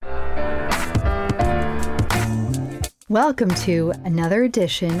Welcome to another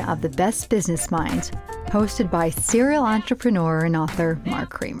edition of The Best Business Minds, hosted by serial entrepreneur and author Mark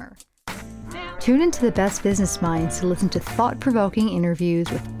Kramer. Tune into The Best Business Minds to listen to thought-provoking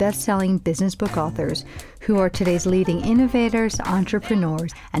interviews with best-selling business book authors who are today's leading innovators,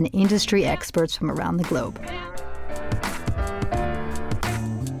 entrepreneurs, and industry experts from around the globe.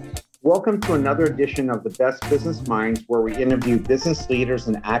 Welcome to another edition of The Best Business Minds, where we interview business leaders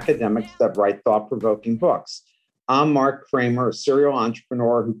and academics that write thought-provoking books. I'm Mark Kramer, a serial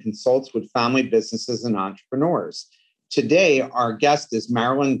entrepreneur who consults with family businesses and entrepreneurs. Today, our guest is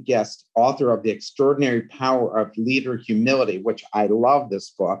Marilyn Guest, author of The Extraordinary Power of Leader Humility, which I love this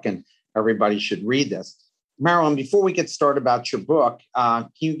book, and everybody should read this. Marilyn, before we get started about your book, can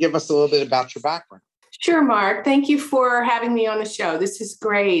you give us a little bit about your background? Sure, Mark. Thank you for having me on the show. This is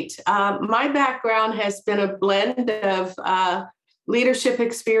great. My background has been a blend of leadership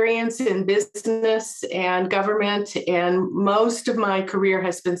experience in business and government, and most of my career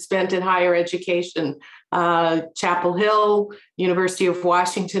has been spent in higher education, Chapel Hill, University of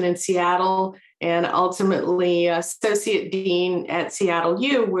Washington in Seattle, and ultimately associate dean at Seattle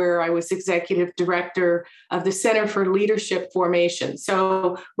U, where I was executive director of the Center for Leadership Formation.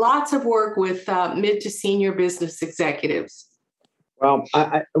 So lots of work with mid to senior business executives. Well,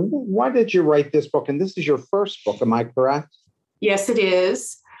 why did you write this book? And this is your first book, am I correct? Yes, it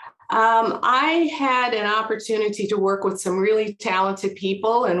is. I had an opportunity to work with some really talented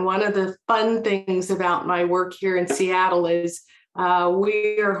people. And one of the fun things about my work here in Seattle is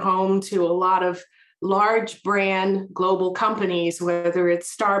we are home to a lot of large brand global companies, whether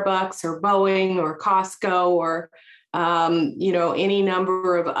it's Starbucks or Boeing or Costco or any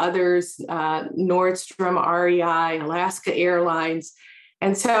number of others, Nordstrom, REI, Alaska Airlines.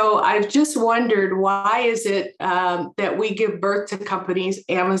 And so I've just wondered, why is it that we give birth to companies,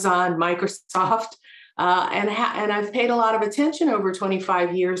 Amazon, Microsoft, and I've paid a lot of attention over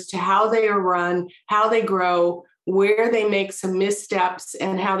 25 years to how they are run, how they grow, where they make some missteps,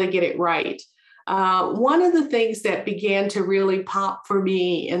 and how they get it right. One of the things that began to really pop for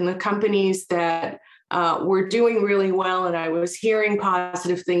me in the companies that were doing really well and I was hearing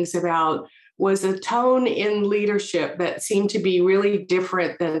positive things about was a tone in leadership that seemed to be really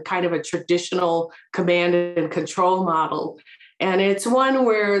different than kind of a traditional command and control model. And it's one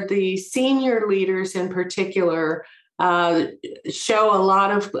where the senior leaders in particular show a lot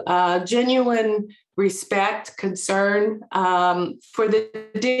of genuine respect, concern for the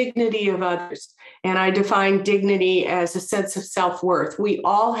dignity of others. And I define dignity as a sense of self-worth. We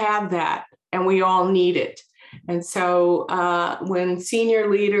all have that, and we all need it. And so when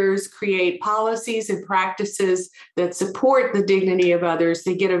senior leaders create policies and practices that support the dignity of others,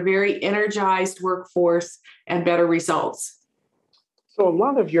 they get a very energized workforce and better results. So a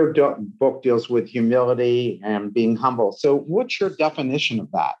lot of your book deals with humility and being humble. So what's your definition of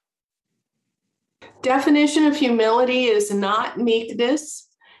that? Definition of humility is not meekness.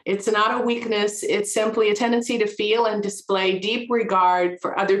 It's not a weakness. It's simply a tendency to feel and display deep regard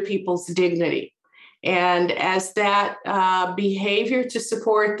for other people's dignity. And as that behavior to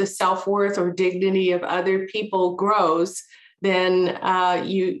support the self-worth or dignity of other people grows, then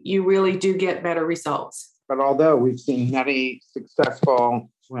you really do get better results. But although we've seen many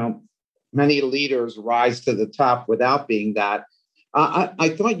many leaders rise to the top without being that,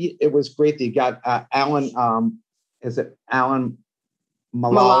 I thought it was great that you got Alan, is it Alan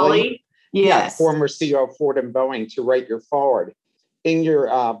Mulally? Yes. Yeah, former CEO of Ford and Boeing, to write your forward. In your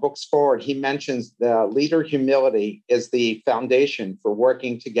book's forward, he mentions the leader humility is the foundation for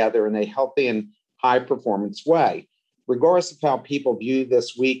working together in a healthy and high-performance way. Regardless of how people view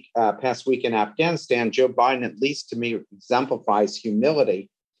this past week in Afghanistan, Joe Biden, at least to me, exemplifies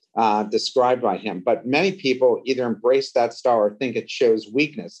humility described by him. But many people either embrace that style or think it shows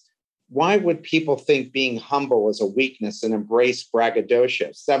weakness. Why would people think being humble is a weakness and embrace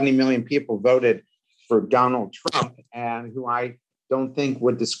braggadocio? 70 million people voted for Donald Trump, and who I don't think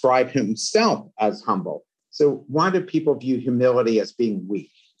would describe himself as humble. So why do people view humility as being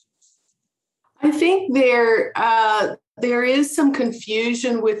weak? I think there is some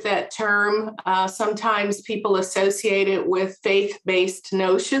confusion with that term. Sometimes people associate it with faith-based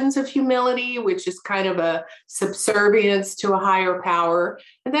notions of humility, which is kind of a subservience to a higher power.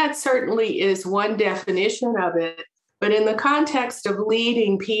 And that certainly is one definition of it. But in the context of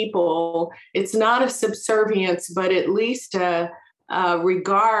leading people, it's not a subservience, but at least a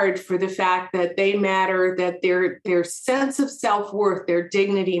regard for the fact that they matter, that their sense of self-worth, their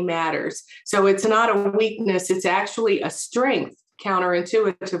dignity matters. So it's not a weakness, it's actually a strength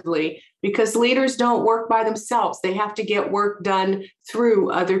counterintuitively, because leaders don't work by themselves. They have to get work done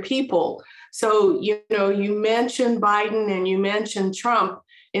through other people. So, you mentioned Biden and you mentioned Trump.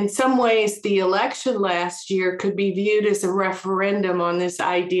 In some ways, the election last year could be viewed as a referendum on this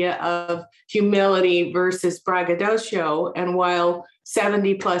idea of humility versus braggadocio. And while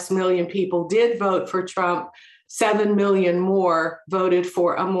 70 plus million people did vote for Trump, 7 million more voted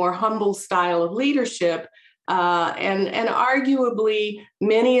for a more humble style of leadership. And arguably,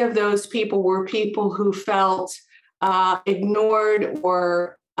 many of those people were people who felt ignored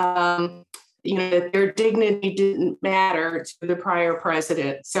or that their dignity didn't matter to the prior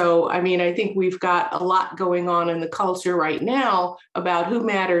president. So, I mean, I think we've got a lot going on in the culture right now about who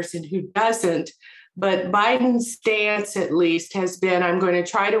matters and who doesn't. But Biden's stance, at least, has been, I'm going to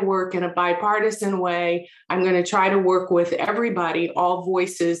try to work in a bipartisan way. I'm going to try to work with everybody. All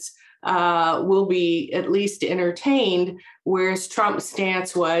voices will be at least entertained, whereas Trump's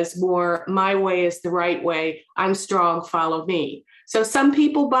stance was more, my way is the right way. I'm strong, follow me. So some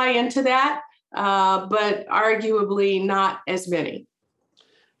people buy into that, but arguably not as many.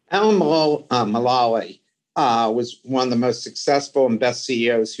 Alan Mulally was one of the most successful and best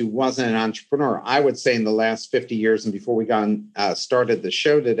CEOs who wasn't an entrepreneur. I would say in the last 50 years, and before we started the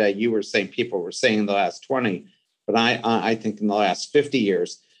show today, you were saying people were saying in the last 20, but I think in the last 50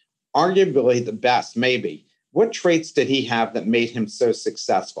 years, arguably the best, maybe. What traits did he have that made him so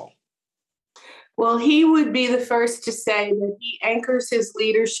successful? Well, he would be the first to say that he anchors his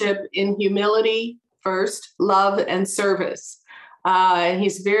leadership in humility first, love, and service. And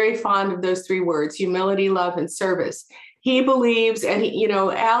he's very fond of those three words, humility, love, and service. He believes, and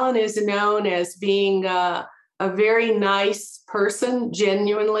Alan is known as being a very nice person,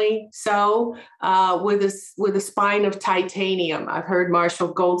 genuinely so, with a spine of titanium. I've heard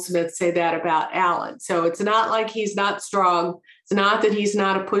Marshall Goldsmith say that about Alan. So it's not like he's not strong. It's not that he's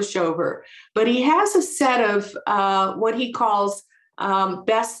not a pushover, but he has a set of what he calls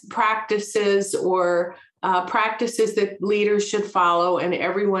best practices or practices that leaders should follow and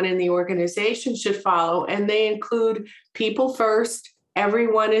everyone in the organization should follow. And they include people first,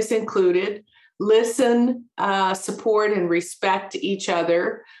 everyone is included, listen, support, and respect each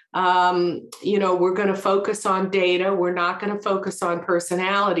other. We're going to focus on data. We're not going to focus on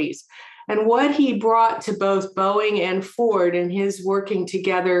personalities. And what he brought to both Boeing and Ford in his working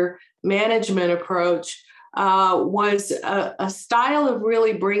together management approach was a style of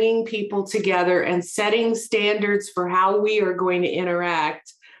really bringing people together and setting standards for how we are going to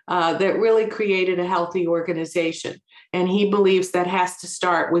interact that really created a healthy organization. And he believes that has to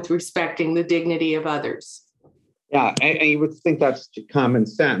start with respecting the dignity of others. Yeah, and you would think that's common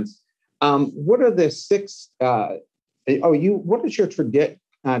sense. What are the six? What is your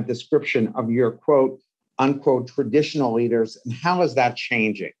description of your quote unquote traditional leaders, and how is that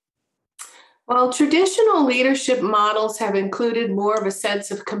changing? Well, traditional leadership models have included more of a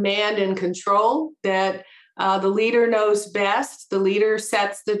sense of command and control, that the leader knows best. The leader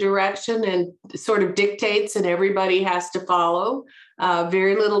sets the direction and sort of dictates, and everybody has to follow.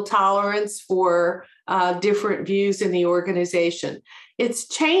 Very little tolerance for different views in the organization. It's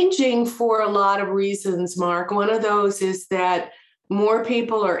changing for a lot of reasons, Mark. One of those is that more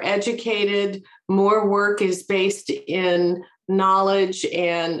people are educated, more work is based in knowledge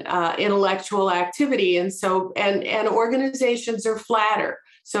and intellectual activity. And so, and organizations are flatter.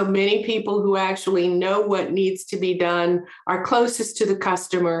 So many people who actually know what needs to be done are closest to the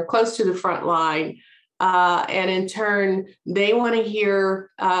customer, close to the front line. And in turn, they want to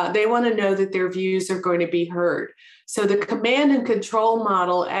they want to know that their views are going to be heard. So the command and control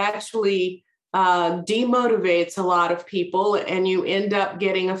model actually demotivates a lot of people, and you end up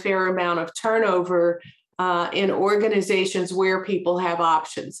getting a fair amount of turnover in organizations where people have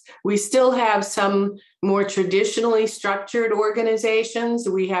options. We still have some more traditionally structured organizations.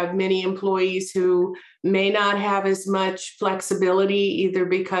 We have many employees who may not have as much flexibility, either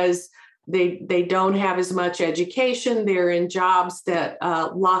because they don't have as much education. They're in jobs that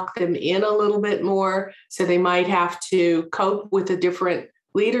lock them in a little bit more. So they might have to cope with a different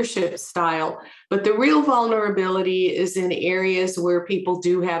leadership style. But the real vulnerability is in areas where people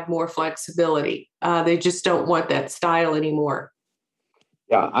do have more flexibility. They just don't want that style anymore.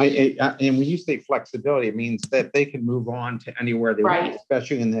 Yeah, and when you say flexibility, it means that they can move on to anywhere they want,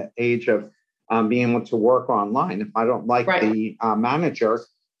 especially in the age of being able to work online. If I don't like the manager,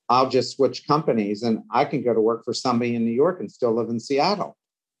 I'll just switch companies and I can go to work for somebody in New York and still live in Seattle.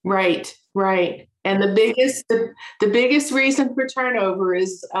 Right. And the biggest reason for turnover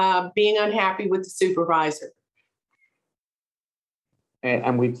is being unhappy with the supervisor.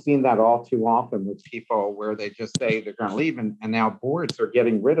 And we've seen that all too often with people where they just say they're going to leave. And now boards are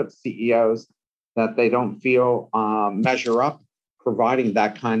getting rid of CEOs that they don't feel measure up, providing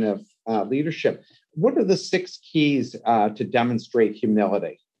that kind of leadership. What are the 6 keys to demonstrate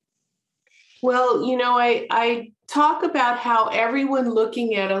humility? Well, I talk about how everyone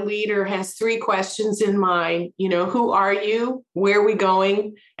looking at a leader has 3 questions in mind. Who are you? Where are we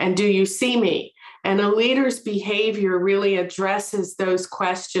going? And do you see me? And a leader's behavior really addresses those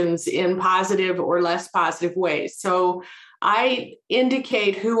questions in positive or less positive ways. So I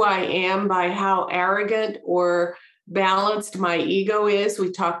indicate who I am by how arrogant or balanced my ego is. We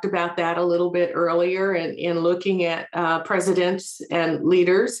talked about that a little bit earlier in looking at presidents and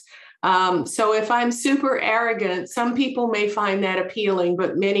leaders. So if I'm super arrogant, some people may find that appealing,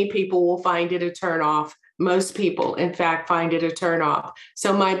 but many people will find it a turnoff. Most people, in fact, find it a turnoff.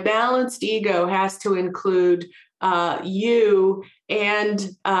 So my balanced ego has to include you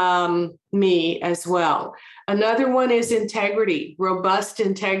and me as well. Another one is integrity, robust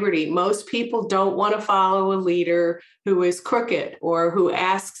integrity. Most people don't want to follow a leader who is crooked or who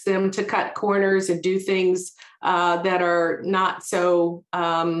asks them to cut corners and do things that are not so,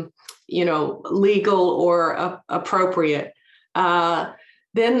 legal or appropriate.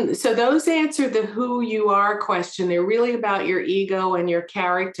 So those answer the who you are question. They're really about your ego and your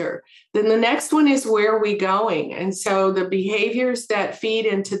character. Then the next one is where are we going? And so the behaviors that feed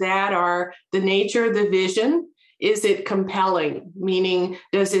into that are the nature of the vision. Is it compelling? Meaning,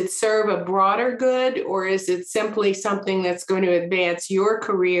 does it serve a broader good, or is it simply something that's going to advance your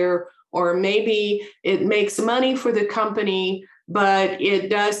career, or maybe it makes money for the company, but it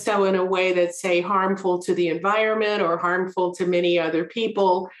does so in a way that's, say, harmful to the environment or harmful to many other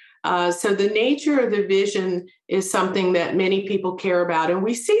people. So the nature of the vision is something that many people care about. And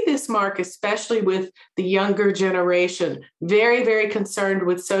we see this, Mark, especially with the younger generation, very, very concerned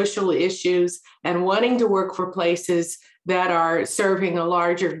with social issues and wanting to work for places that are serving a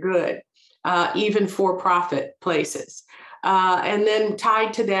larger good, even for-profit places. And then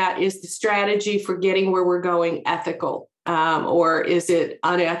tied to that is the strategy for getting where we're going ethical. Or is it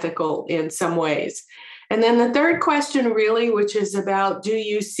unethical in some ways? And then the third question really, which is about, do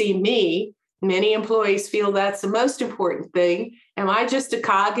you see me? Many employees feel that's the most important thing. Am I just a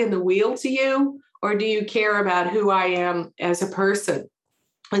cog in the wheel to you? Or do you care about who I am as a person?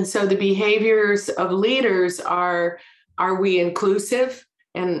 And so the behaviors of leaders are we inclusive?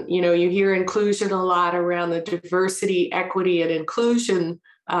 And, you hear inclusion a lot around the diversity, equity, and inclusion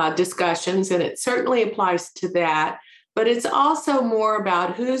discussions, and it certainly applies to that. But it's also more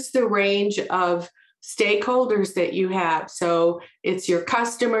about who's the range of stakeholders that you have. So it's your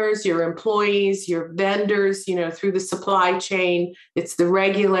customers, your employees, your vendors, through the supply chain, it's the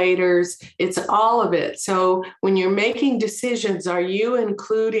regulators, it's all of it. So when you're making decisions, are you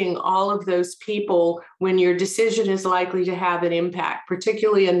including all of those people when your decision is likely to have an impact,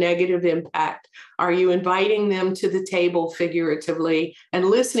 particularly a negative impact? Are you inviting them to the table figuratively and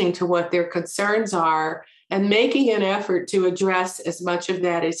listening to what their concerns are and making an effort to address as much of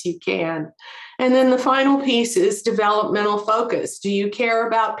that as you can? And then the final piece is developmental focus. Do you care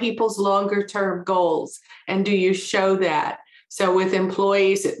about people's longer term goals? And do you show that? So with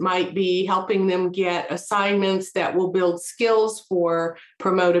employees, it might be helping them get assignments that will build skills for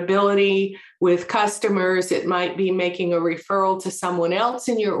promotability. With customers, it might be making a referral to someone else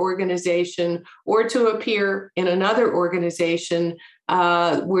in your organization or to appear in another organization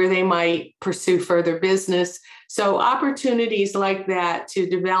where they might pursue further business. So opportunities like that to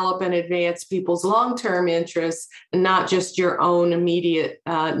develop and advance people's long-term interests, and not just your own immediate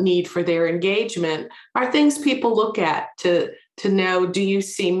need for their engagement, are things people look at to know, do you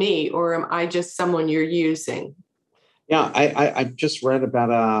see me, or am I just someone you're using? Yeah, I just read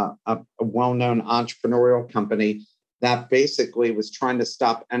about a well-known entrepreneurial company that basically was trying to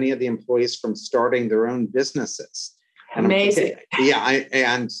stop any of the employees from starting their own businesses. And amazing.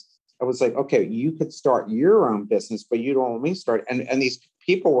 I was like, okay, you could start your own business, but you don't want me to start. And these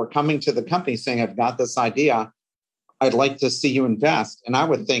people were coming to the company saying, I've got this idea. I'd like to see you invest. And I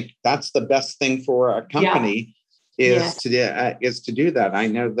would think that's the best thing for a company is to do that. I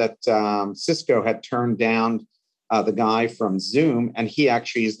know that Cisco had turned down the guy from Zoom, and he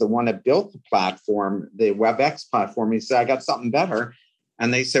actually is the one that built the platform, the WebEx platform. He said, I got something better.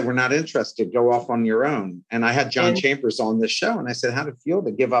 And they said, we're not interested. Go off on your own. And I had John Chambers on this show. And I said, how'd it feel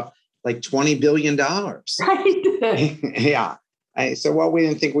to give up like $20 billion? Right. Yeah. I said, well, we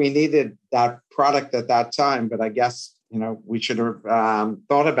didn't think we needed that product at that time. But I guess we should have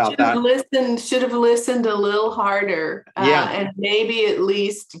thought about that. Should have listened a little harder. And maybe at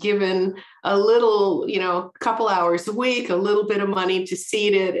least given a little, couple hours a week, a little bit of money to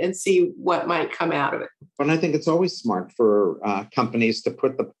seed it and see what might come out of it. But I think it's always smart for companies to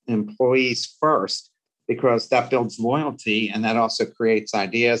put the employees first, because that builds loyalty and that also creates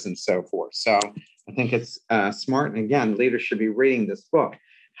ideas and so forth. So I think it's smart. And again, leaders should be reading this book.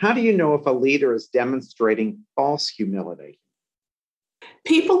 How do you know if a leader is demonstrating false humility?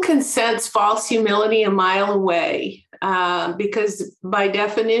 People can sense false humility a mile away because by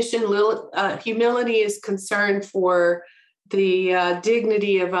definition, humility is concerned for the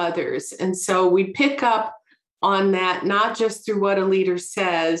dignity of others. And so we pick up on that, not just through what a leader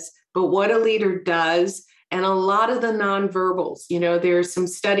says, but what a leader does. And a lot of the nonverbals, there's some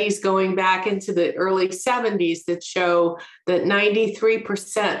studies going back into the early 70s that show that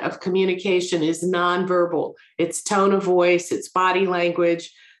 93% of communication is nonverbal. It's tone of voice, it's body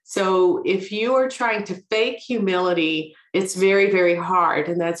language. So if you are trying to fake humility, it's very, very hard.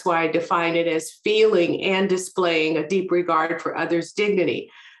 And that's why I define it as feeling and displaying a deep regard for others' dignity.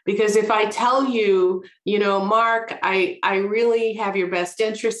 Because if I tell you, Mark, I really have your best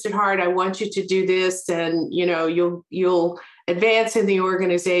interest at heart. I want you to do this, and you'll advance in the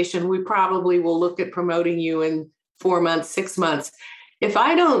organization. We probably will look at promoting you in 4 months, 6 months. If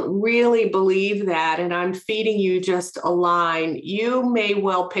I don't really believe that, and I'm feeding you just a line, you may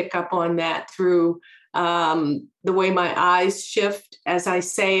well pick up on that through the way my eyes shift as I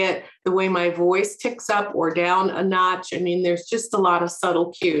say it, the way my voice ticks up or down a notch. I mean, there's just a lot of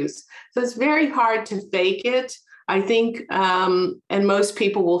subtle cues. So it's very hard to fake it, I think, and most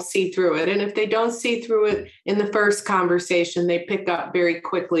people will see through it. And if they don't see through it in the first conversation, they pick up very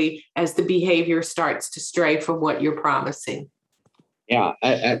quickly as the behavior starts to stray from what you're promising. Yeah,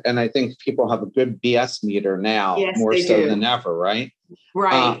 and I think people have a good BS meter now, yes, more so than ever, right?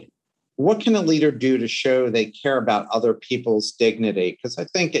 Right. What can a leader do to show they care about other people's dignity? Because I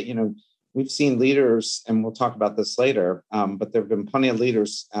think, we've seen leaders, and we'll talk about this later, but there have been plenty of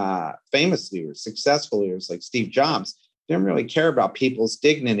leaders, famous leaders, successful leaders like Steve Jobs, didn't really care about people's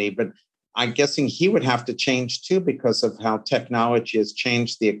dignity, but I'm guessing he would have to change too because of how technology has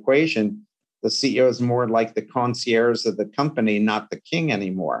changed the equation. The CEO is more like the concierge of the company, not the king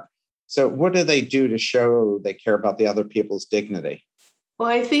anymore. So what do they do to show they care about the other people's dignity? Well,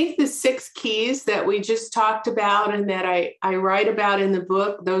 I think the 6 keys that we just talked about and that I write about in the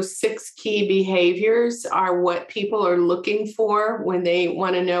book, those 6 key behaviors are what people are looking for when they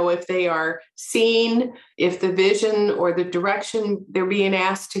want to know if they are seen, if the vision or the direction they're being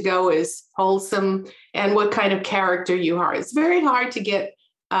asked to go is wholesome, and what kind of character you are. It's very hard to get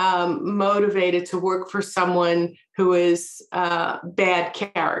motivated to work for someone who is bad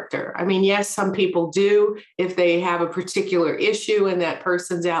character. I mean, yes, some people do if they have a particular issue and that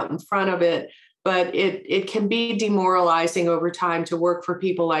person's out in front of it, but it can be demoralizing over time to work for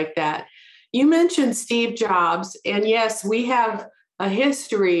people like that. You mentioned Steve Jobs, and yes, we have a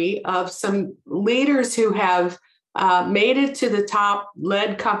history of some leaders who have made it to the top,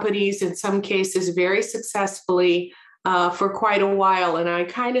 led companies in some cases very successfully, for quite a while, and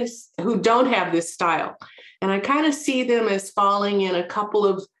who don't have this style. And I kind of see them as falling in a couple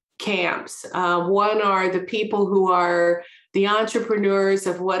of camps. One are the people who are the entrepreneurs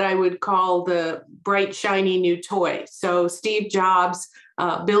of what I would call the bright, shiny new toy. So Steve Jobs,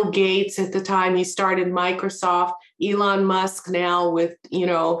 Bill Gates at the time he started Microsoft, Elon Musk now with,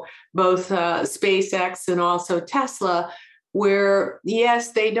 both SpaceX and also Tesla, where,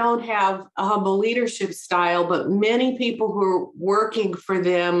 yes, they don't have a humble leadership style, but many people who are working for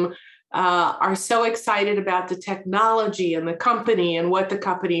them are so excited about the technology and the company and what the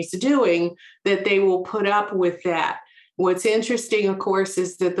company's doing that they will put up with that. What's interesting, of course,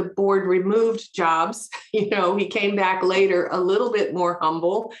 is that the board removed Jobs. He came back later a little bit more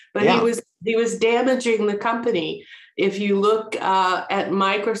humble, but he was damaging the company. If you look at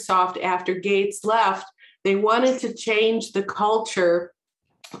Microsoft after Gates left, they wanted to change the culture.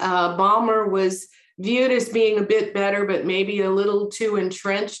 Ballmer was viewed as being a bit better, but maybe a little too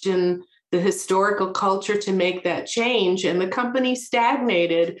entrenched in the historical culture to make that change. And the company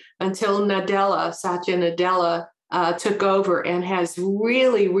stagnated until Satya Nadella, took over and has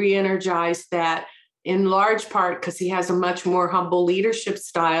really re-energized that, in large part because he has a much more humble leadership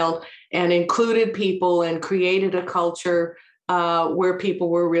style and included people and created a culture where people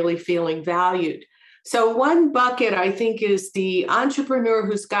were really feeling valued. So one bucket, I think, is the entrepreneur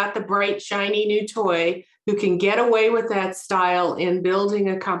who's got the bright, shiny new toy, who can get away with that style in building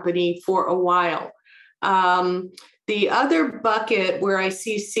a company for a while. The other bucket where I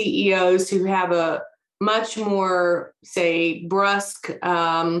see CEOs who have a much more, say, brusque,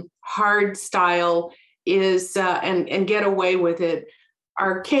 hard style is and get away with it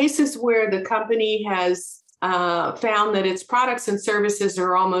are cases where the company has found that its products and services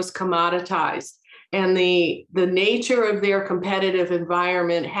are almost commoditized, and the nature of their competitive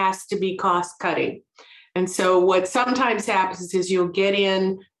environment has to be cost cutting. And so what sometimes happens is you'll get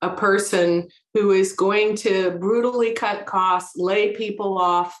in a person who is going to brutally cut costs, lay people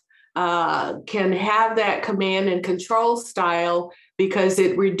off, can have that command and control style because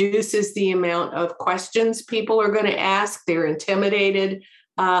it reduces the amount of questions people are going to ask. They're intimidated.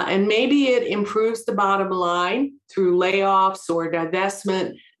 And maybe it improves the bottom line through layoffs or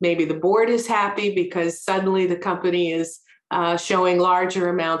divestment. Maybe the board is happy because suddenly the company is showing larger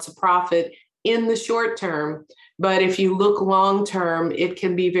amounts of profit in the short term. But if you look long term, it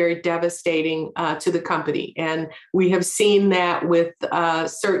can be very devastating to the company. And we have seen that with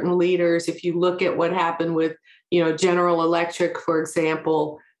certain leaders. If you look at what happened with, General Electric, for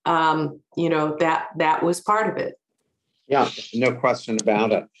example, that was part of it. Yeah, no question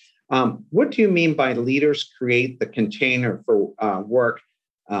about it. What do you mean by leaders create the container for work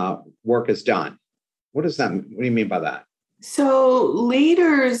is done? What does that mean? What do you mean by that? So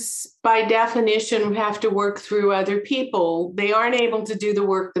leaders, by definition, have to work through other people. They aren't able to do the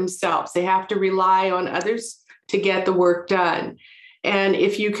work themselves. They have to rely on others to get the work done. And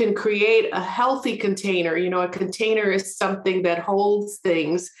if you can create a healthy container, a container is something that holds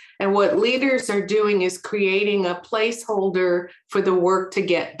things. And what leaders are doing is creating a placeholder for the work to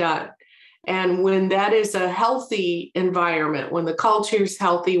get done. And when that is a healthy environment, when the culture is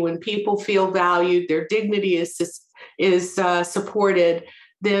healthy, when people feel valued, their dignity is supported,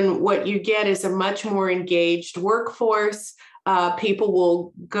 then what you get is a much more engaged workforce. People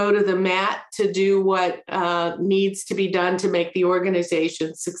will go to the mat to do what needs to be done to make the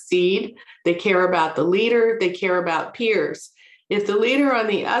organization succeed. They care about the leader. They care about peers. If the leader, on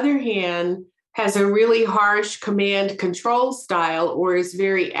the other hand, has a really harsh command control style or is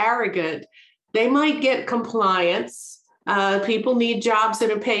very arrogant, they might get compliance. People need jobs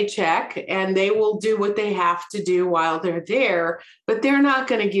and a paycheck, and they will do what they have to do while they're there, but they're not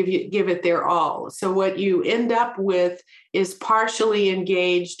going to give it their all. So what you end up with is partially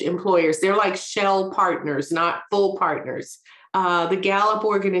engaged employers. They're like shell partners, not full partners. The Gallup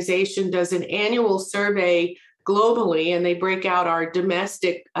organization does an annual survey globally, and they break out our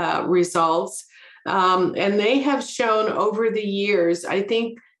domestic results. And they have shown over the years, I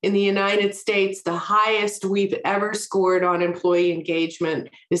think, in the United States, the highest we've ever scored on employee engagement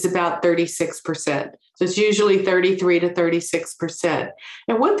is about 36%. So it's usually 33 to 36%.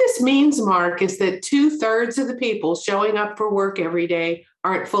 And what this means, Mark, is that 2/3 of the people showing up for work every day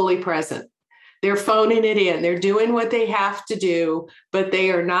aren't fully present. They're phoning it in. They're doing what they have to do, but they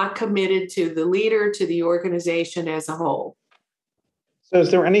are not committed to the leader, to the organization as a whole. So is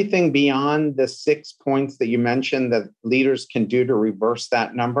there anything beyond the 6 points that you mentioned that leaders can do to reverse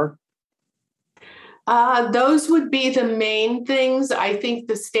that number? Those would be the main things. I think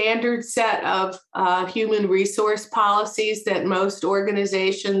the standard set of human resource policies that most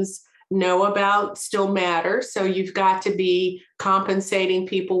organizations know about still matter. So you've got to be compensating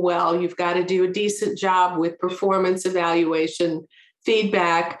people well. You've got to do a decent job with performance evaluation,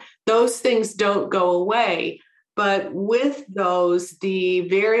 feedback. Those things don't go away. But with those, the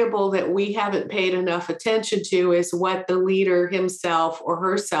variable that we haven't paid enough attention to is what the leader himself or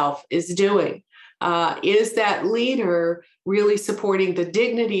herself is doing. Is that leader really supporting the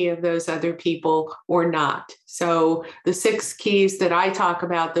dignity of those other people or not? So the 6 keys that I talk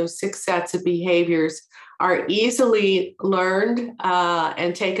about, those 6 sets of behaviors, are easily learned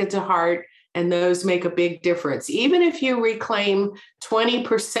and taken to heart, and those make a big difference. Even if you reclaim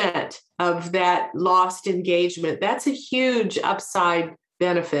 20% of that lost engagement, that's a huge upside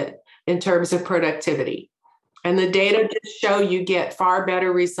benefit in terms of productivity. And the data just show you get far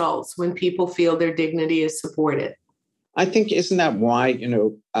better results when people feel their dignity is supported. I think, isn't that why,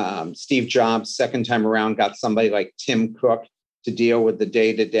 Steve Jobs, second time around, got somebody like Tim Cook to deal with the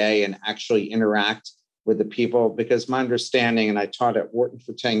day-to-day and actually interact with the people? Because my understanding, and I taught at Wharton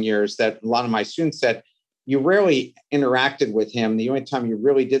for 10 years, that a lot of my students said, you rarely interacted with him. The only time you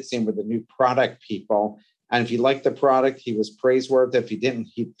really did see him were the new product people. And if you liked the product, he was praiseworthy. If you didn't,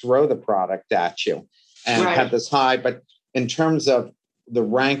 he'd throw the product at you and Right. had this high. But in terms of the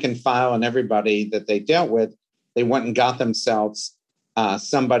rank and file and everybody that they dealt with, they went and got themselves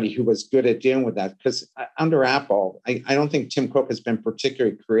somebody who was good at dealing with that. Because under Apple, I don't think Tim Cook has been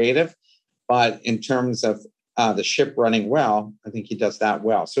particularly creative, but in terms of the ship running well, I think he does that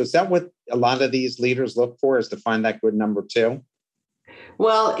well. So is that what a lot of these leaders look for, is to find that good number 2?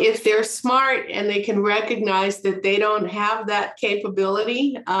 Well, if they're smart and they can recognize that they don't have that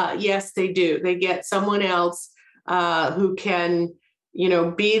capability, yes, they do. They get someone else who can,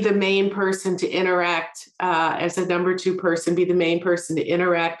 be the main person to interact as a number two person, be the main person to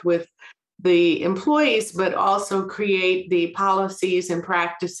interact with the employees, but also create the policies and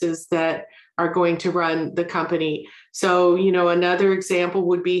practices that are going to run the company. So, another example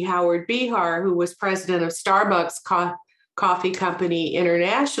would be Howard Behar, who was president of Starbucks Coffee Company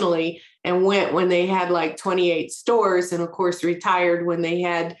internationally, and went when they had like 28 stores, and of course retired when they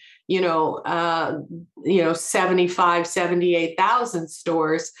had 78,000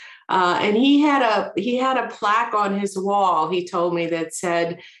 stores. And he had a plaque on his wall, he told me, that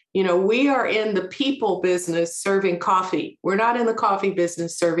said, we are in the people business serving coffee. We're not in the coffee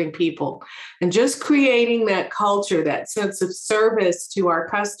business serving people. And just creating that culture, that sense of service to our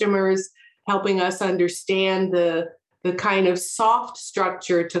customers, helping us understand the kind of soft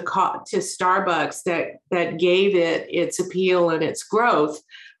structure to Starbucks that gave it its appeal and its growth,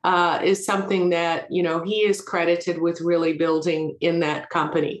 is something that, he is credited with really building in that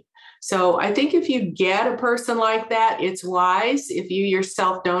company. So I think if you get a person like that, it's wise if you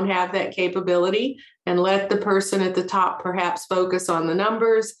yourself don't have that capability, and let the person at the top perhaps focus on the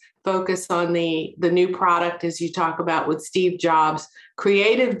numbers, focus on the new product, as you talk about with Steve Jobs,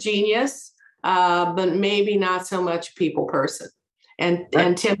 creative genius, but maybe not so much people person.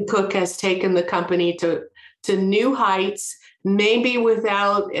 And Tim Cook has taken the company to new heights, maybe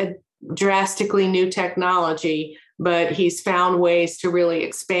without a drastically new technology, but he's found ways to really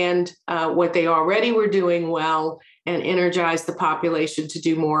expand what they already were doing well and energize the population to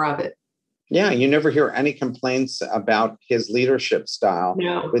do more of it. Yeah, you never hear any complaints about his leadership style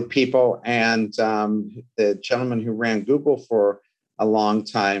with people. And the gentleman who ran Google for a long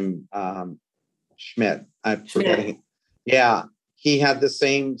time, Schmidt, I'm forgetting. Yeah, he had the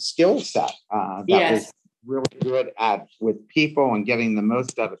same skill set that was really good at with people and getting the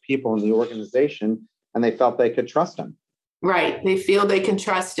most out of people in the organization, and they felt they could trust him. Right. They feel they can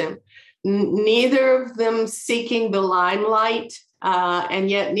trust him. Neither of them seeking the limelight,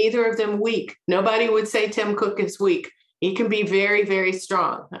 and yet neither of them weak. Nobody would say Tim Cook is weak. He can be very, very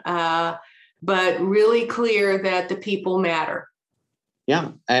strong, but really clear that the people matter.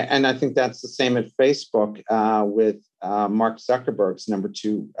 Yeah. And I think that's the same at Facebook with Mark Zuckerberg's number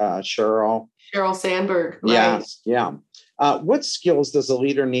two, Sheryl Sandberg. Right? Yes. Yeah. What skills does a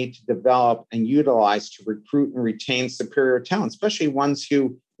leader need to develop and utilize to recruit and retain superior talent, especially ones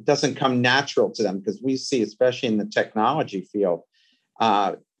who doesn't come natural to them? Because we see, especially in the technology field,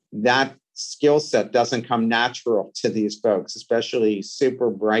 that skill set doesn't come natural to these folks, especially super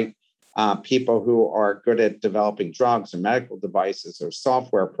bright people who are good at developing drugs or medical devices or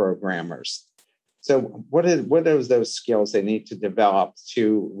software programmers. So what are those skills they need to develop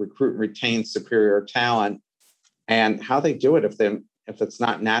to recruit and retain superior talent, and how they do it if it's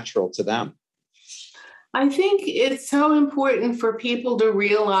not natural to them? I think it's so important for people to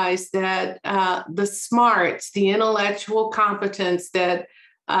realize that the smarts, the intellectual competence that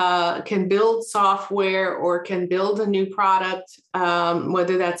can build software or can build a new product,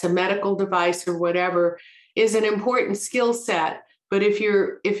 whether that's a medical device or whatever, is an important skill set. But if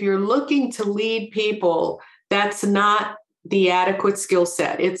you're looking to lead people, that's not the adequate skill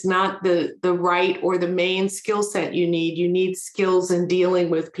set. It's not the right or the main skill set you need. You need skills in dealing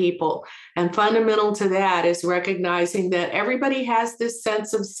with people. And fundamental to that is recognizing that everybody has this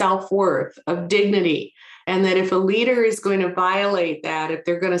sense of self-worth, of dignity, and that if a leader is going to violate that, if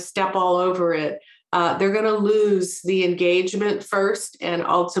they're going to step all over it, they're going to lose the engagement first, and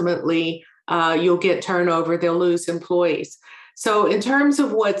ultimately you'll get turnover. They'll lose employees. So in terms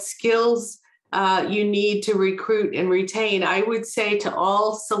of what skills you need to recruit and retain, I would say to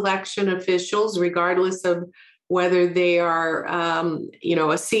all selection officials, regardless of whether they are, a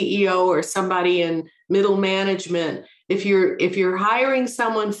CEO or somebody in middle management, if you're hiring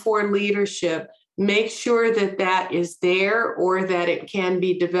someone for leadership, make sure that is there or that it can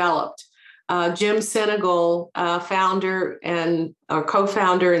be developed. Jim Sinegal, founder or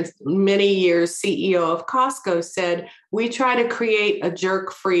co-founder and many years CEO of Costco, said, "We try to create a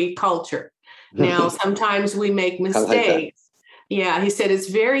jerk-free culture." Now, sometimes we make mistakes. Yeah, he said it's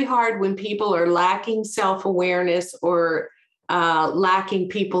very hard when people are lacking self-awareness or lacking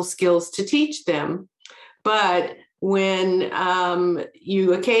people skills to teach them. But when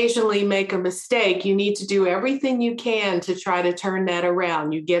you occasionally make a mistake, you need to do everything you can to try to turn that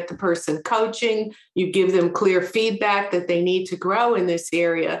around. You get the person coaching, you give them clear feedback that they need to grow in this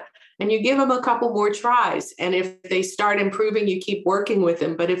area, and you give them a couple more tries. And if they start improving, you keep working with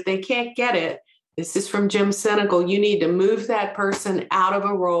them. But if they can't get it, This is from Jim Sinegal. You need to move that person out of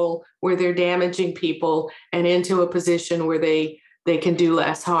a role where they're damaging people and into a position where they can do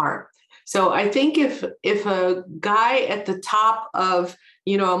less harm. So I think if a guy at the top of,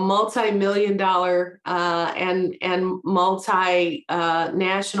 a multi-million dollar and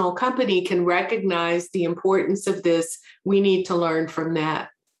multi-national company can recognize the importance of this, we need to learn from that.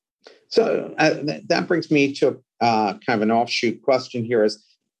 So that brings me to kind of an offshoot question here is,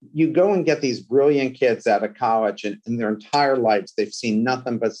 you go and get these brilliant kids out of college and in their entire lives, they've seen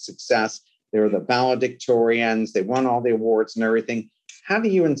nothing but success. They're the valedictorians. They won all the awards and everything. How do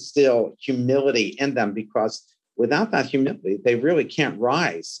you instill humility in them? Because without that humility, they really can't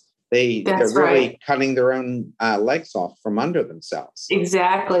rise. They're really right. Cutting their own legs off from under themselves.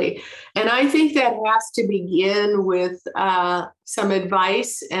 Exactly. And I think that has to begin with some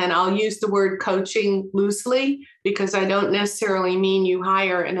advice. And I'll use the word coaching loosely because I don't necessarily mean you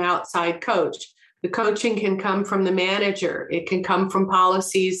hire an outside coach. The coaching can come from the manager. It can come from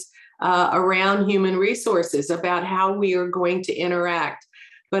policies around human resources about how we are going to interact.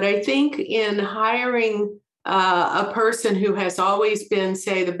 But I think in hiring a person who has always been,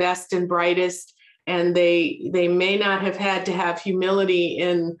 say, the best and brightest, and they may not have had to have humility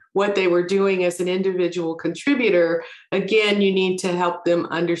in what they were doing as an individual contributor, again, you need to help them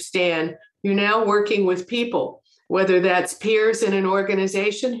understand you're now working with people, whether that's peers in an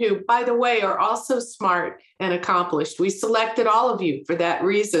organization who, by the way, are also smart and accomplished. We selected all of you for that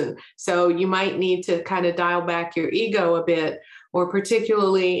reason. So you might need to kind of dial back your ego a bit, or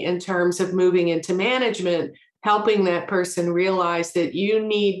particularly in terms of moving into management, helping that person realize that you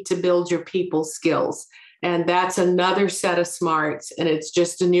need to build your people skills. And that's another set of smarts. And it's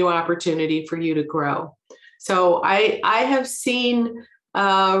just a new opportunity for you to grow. So I have seen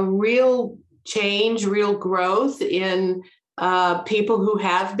real change, real growth in people who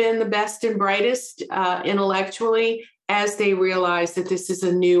have been the best and brightest intellectually as they realize that this is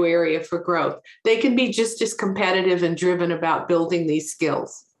a new area for growth. They can be just as competitive and driven about building these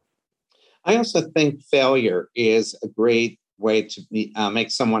skills. I also think failure is a great way to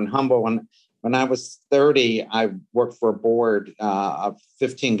make someone humble. And when I was 30, I worked for a board of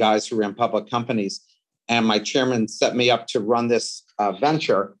 15 guys who ran public companies. And my chairman set me up to run this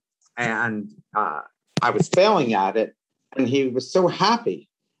venture. And I was failing at it. And he was so happy.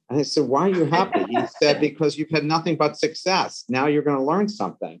 And I said, why are you happy? He said, because you've had nothing but success. Now you're going to learn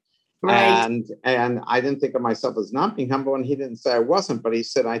something. Right. And I didn't think of myself as not being humble. And he didn't say I wasn't. But he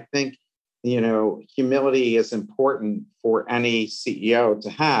said, I think, humility is important for any CEO to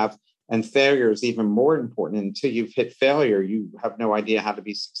have. And failure is even more important. Until you've hit failure, you have no idea how to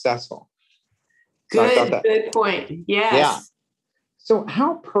be successful. Good point. Yes. Yeah. So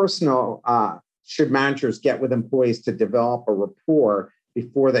how personal should managers get with employees to develop a rapport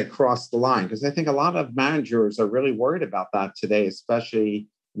before they cross the line? Because I think a lot of managers are really worried about that today, especially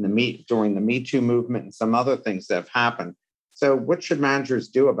during the Me Too movement and some other things that have happened. So what should managers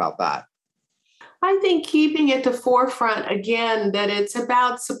do about that? I think keeping at the forefront, again, that it's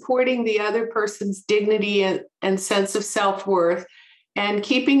about supporting the other person's dignity and sense of self-worth, and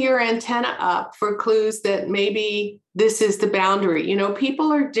keeping your antenna up for clues that maybe this is the boundary.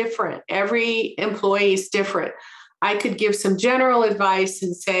 People are different. Every employee is different. I could give some general advice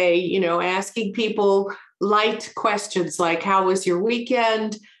and say, asking people light questions like, how was your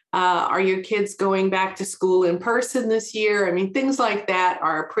weekend? Are your kids going back to school in person this year? I mean, things like that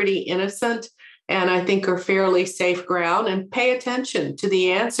are pretty innocent and I think are fairly safe ground, and pay attention to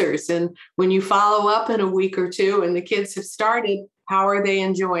the answers. And when you follow up in a week or two and the kids have started, how are they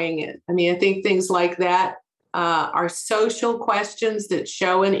enjoying it? I mean, I think things like that are social questions that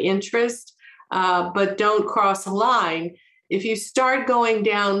show an interest, but don't cross a line. If you start going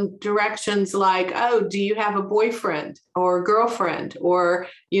down directions like, oh, do you have a boyfriend or girlfriend? Or,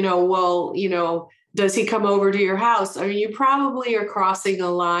 does he come over to your house? I mean, you probably are crossing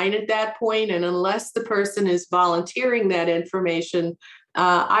a line at that point. And unless the person is volunteering that information,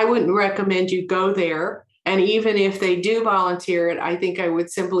 I wouldn't recommend you go there. And even if they do volunteer it, I think I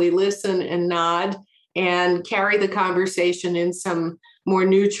would simply listen and nod and carry the conversation in some more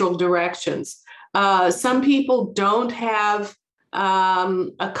neutral directions. Some people don't have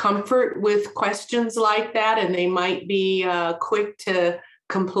a comfort with questions like that, and they might be quick to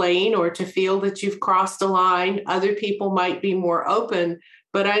complain or to feel that you've crossed a line. Other people might be more open,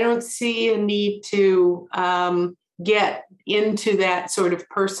 but I don't see a need to get into that sort of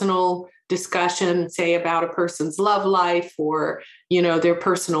personal discussion, say about a person's love life or, their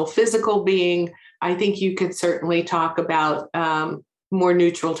personal physical being. I think you could certainly talk about more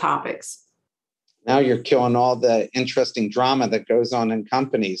neutral topics. Now you're killing all the interesting drama that goes on in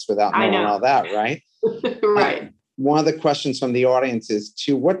companies without knowing all that, right? Right. One of the questions from the audience is,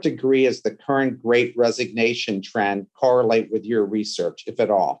 to what degree is the current great resignation trend correlate with your research, if at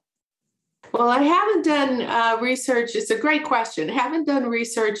all? Well, I haven't done research. It's a great question. I haven't done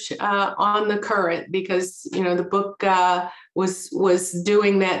research on the current because, the book was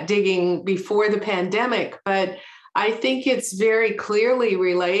doing that digging before the pandemic, but I think it's very clearly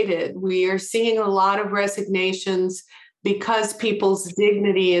related. We are seeing a lot of resignations because people's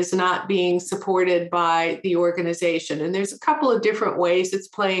dignity is not being supported by the organization. And there's a couple of different ways it's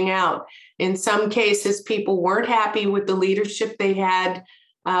playing out. In some cases, people weren't happy with the leadership they had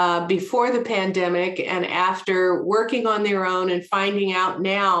before the pandemic, and after working on their own and finding out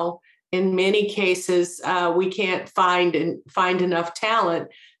now, in many cases, we can't find enough talent.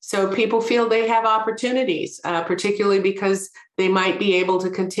 So people feel they have opportunities, particularly because they might be able to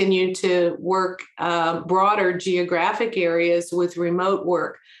continue to work broader geographic areas with remote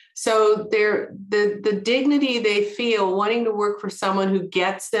work. So the dignity they feel wanting to work for someone who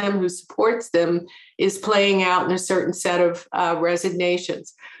gets them, who supports them, is playing out in a certain set of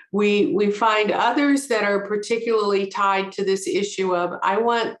resignations. We find others that are particularly tied to this issue of, I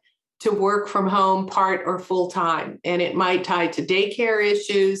want to work from home part or full time. And it might tie to daycare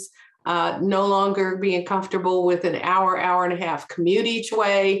issues, no longer being comfortable with an hour and a half commute each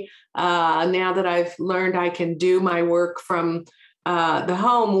way. Now that I've learned I can do my work from the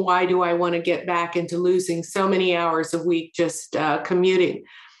home, why do I want to get back into losing so many hours a week just commuting?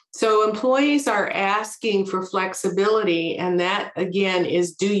 So employees are asking for flexibility. And that, again,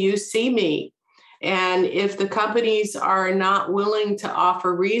 is, do you see me? And if the companies are not willing to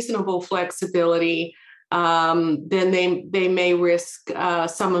offer reasonable flexibility, then they may risk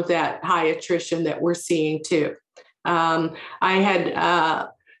some of that high attrition that we're seeing too. I had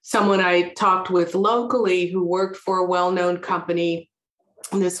someone I talked with locally who worked for a well-known company.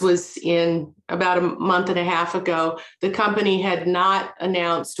 And this was in about a month and a half ago. The company had not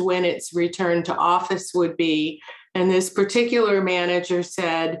announced when its return to office would be. And this particular manager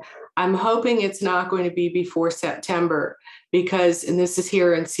said, I'm hoping it's not going to be before September because, and this is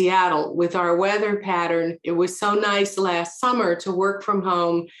here in Seattle, with our weather pattern, it was so nice last summer to work from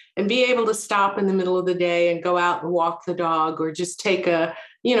home and be able to stop in the middle of the day and go out and walk the dog or just take a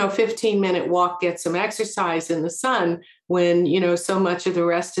 15-minute walk, get some exercise in the sun when, so much of the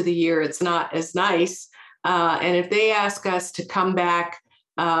rest of the year it's not as nice. And if they ask us to come back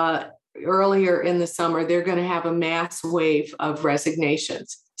earlier in the summer, they're going to have a mass wave of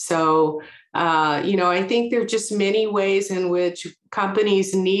resignations. So, I think there are just many ways in which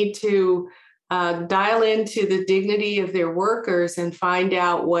companies need to dial into the dignity of their workers and find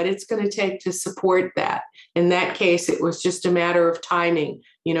out what it's going to take to support that. In that case, it was just a matter of timing.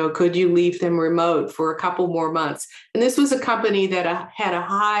 Could you leave them remote for a couple more months? And this was a company that had a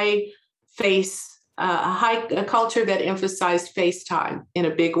culture that emphasized face time in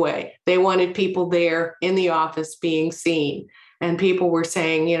a big way. They wanted people there in the office being seen. And people were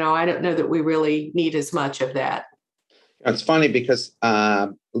saying, I don't know that we really need as much of that. It's funny because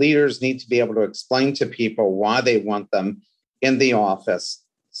leaders need to be able to explain to people why they want them in the office.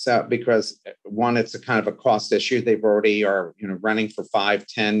 So because one, it's a kind of a cost issue. They've already are, running for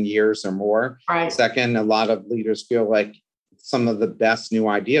 5-10 years or more. Right. Second, a lot of leaders feel like some of the best new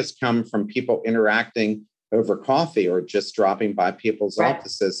ideas come from people interacting over coffee or just dropping by people's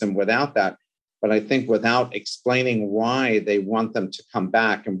offices. And without that, but I think without explaining why they want them to come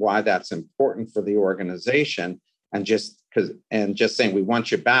back and why that's important for the organization, and just saying we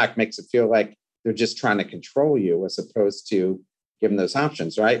want you back makes it feel like they're just trying to control you as opposed to giving those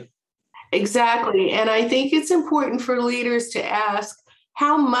options, right? Exactly. And I think it's important for leaders to ask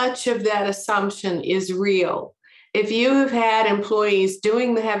how much of that assumption is real. If you have had employees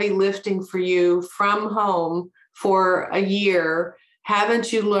doing the heavy lifting for you from home for a year,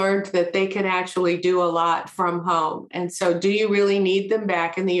 haven't you learned that they can actually do a lot from home? And so do you really need them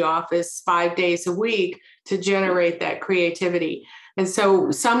back in the office 5 days a week to generate that creativity? And so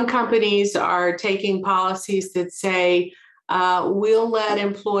some companies are taking policies that say, we'll let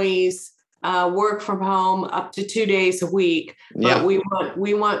employees work from home up to 2 days a week, but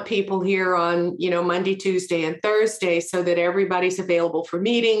we want people here on, Monday, Tuesday, and Thursday so that everybody's available for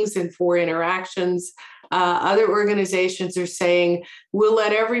meetings and for interactions. Other organizations are saying, we'll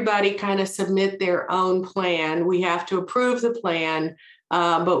let everybody kind of submit their own plan. We have to approve the plan,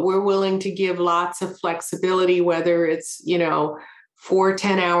 but we're willing to give lots of flexibility, whether it's, 4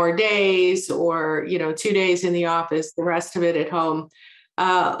 10-hour days or, 2 days in the office, the rest of it at home.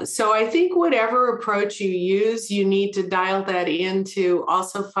 So I think whatever approach you use, you need to dial that into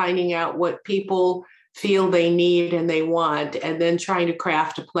also finding out what people feel they need and they want, and then trying to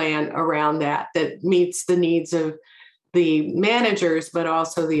craft a plan around that meets the needs of the managers, but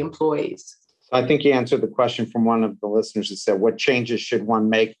also the employees. I think you answered the question from one of the listeners who said, what changes should one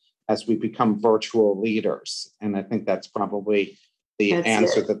make as we become virtual leaders? And I think that's probably the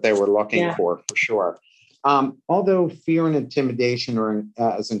answer that they were looking for sure. Although fear and intimidation are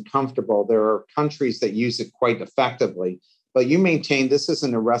as uncomfortable, there are countries that use it quite effectively. But you maintain this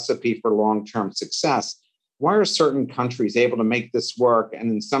isn't a recipe for long-term success. Why are certain countries able to make this work? And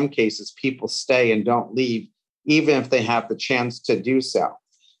in some cases, people stay and don't leave, even if they have the chance to do so?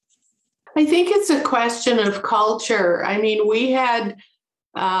 I think it's a question of culture. I mean, we had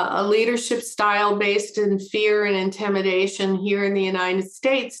a leadership style based in fear and intimidation here in the United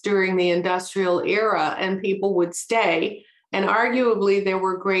States during the industrial era, and people would stay. And arguably, there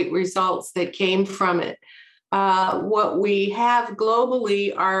were great results that came from it. What we have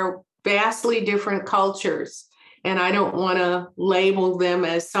globally are vastly different cultures. And I don't want to label them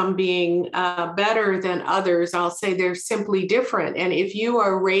as some being better than others. I'll say they're simply different. And if you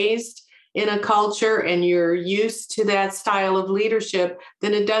are raised in a culture and you're used to that style of leadership,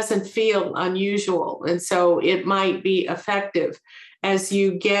 then it doesn't feel unusual. And so it might be effective. As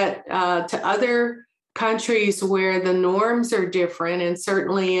you get to other countries where the norms are different, and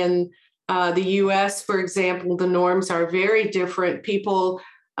certainly in the US, for example, the norms are very different. People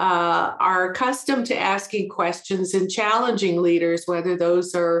are accustomed to asking questions and challenging leaders, whether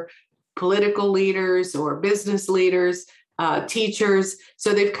those are political leaders or business leaders, teachers.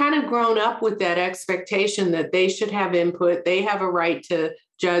 So they've kind of grown up with that expectation that they should have input. They have a right to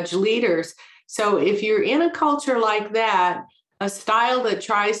judge leaders. So if you're in a culture like that, a style that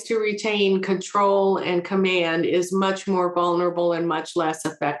tries to retain control and command is much more vulnerable and much less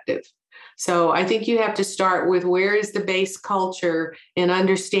effective. So I think you have to start with where is the base culture in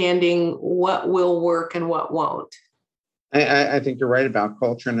understanding what will work and what won't. I think you're right about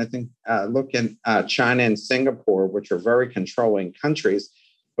culture. And I think look at China and Singapore, which are very controlling countries.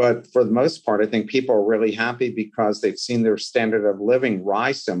 But for the most part, I think people are really happy because they've seen their standard of living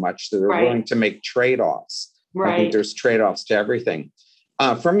rise so much that they're willing to make trade-offs. I think there's trade-offs to everything.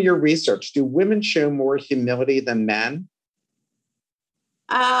 From your research, do women show more humility than men?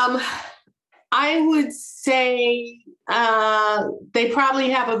 I would say they probably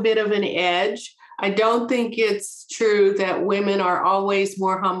have a bit of an edge. I don't think it's true that women are always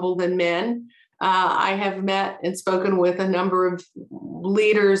more humble than men. I have met and spoken with a number of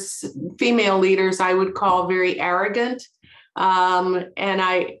leaders, female leaders, I would call very arrogant. And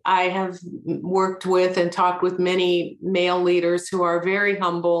I have worked with and talked with many male leaders who are very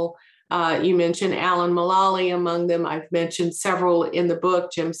humble. You mentioned Alan Mulally among them. I've mentioned several in the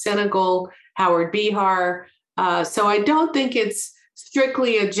book, Jim Sinegal, Howard Behar. So I don't think it's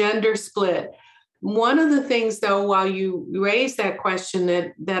strictly a gender split. One of the things, though, while you raise that question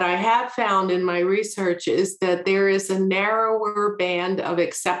that I have found in my research is that there is a narrower band of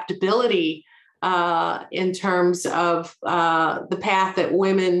acceptability in terms of the path that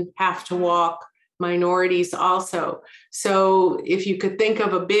women have to walk, minorities also. So if you could think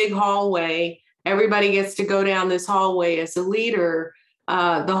of a big hallway, everybody gets to go down this hallway as a leader.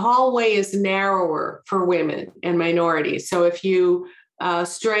 The hallway is narrower for women and minorities. So if you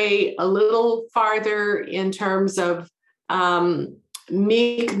stray a little farther in terms of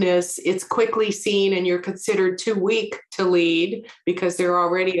meekness, it's quickly seen and you're considered too weak to lead because there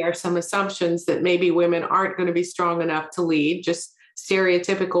already are some assumptions that maybe women aren't going to be strong enough to lead, just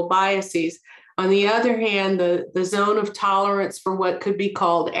stereotypical biases. On the other hand, the zone of tolerance for what could be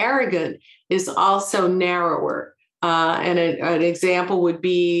called arrogant is also narrower. And an example would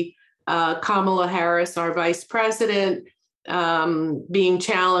be Kamala Harris, our vice president, being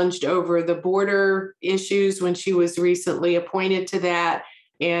challenged over the border issues when she was recently appointed to that.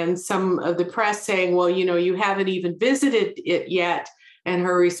 And some of the press saying, well, you haven't even visited it yet. And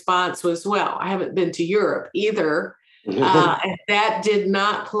her response was, well, I haven't been to Europe either. And that did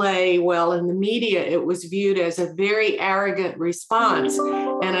not play well in the media. It was viewed as a very arrogant response.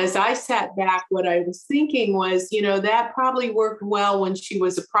 And as I sat back, what I was thinking was, that probably worked well when she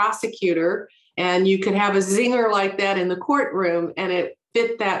was a prosecutor. And you could have a zinger like that in the courtroom and it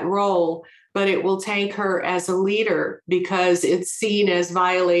fit that role, but it will tank her as a leader because it's seen as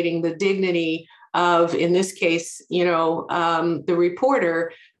violating the dignity of, in this case, the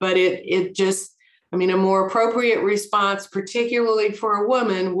reporter. But it just, a more appropriate response, particularly for a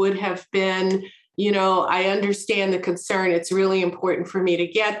woman, would have been, I understand the concern. It's really important for me to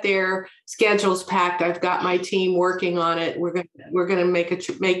get there. Schedule's packed. I've got my team working on it. We're going to make a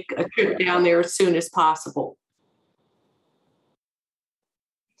trip down there as soon as possible.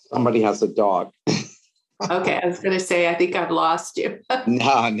 Somebody has a dog. Okay, I was going to say, I think I've lost you. No,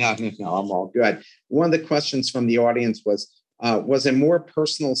 I'm all good. One of the questions from the audience was a more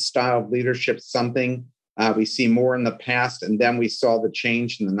personal style of leadership something we see more in the past, and then we saw the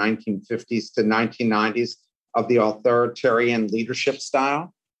change in the 1950s to 1990s of the authoritarian leadership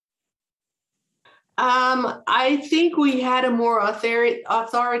style? I think we had a more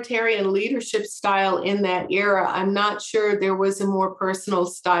authoritarian leadership style in that era. I'm not sure there was a more personal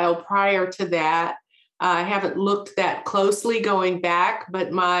style prior to that. I haven't looked that closely going back,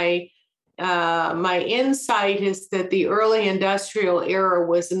 but my insight is that the early industrial era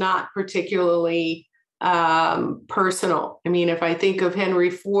was not particularly personal. I mean, if I think of Henry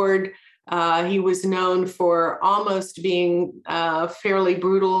Ford, he was known for almost being fairly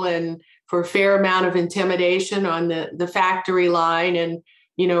brutal and for a fair amount of intimidation on the factory line. And,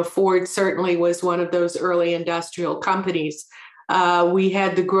 Ford certainly was one of those early industrial companies. We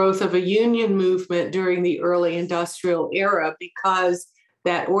had the growth of a union movement during the early industrial era because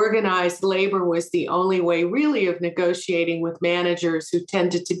that organized labor was the only way really of negotiating with managers who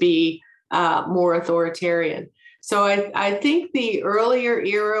tended to be more authoritarian. So I think the earlier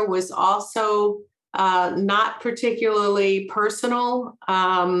era was also not particularly personal,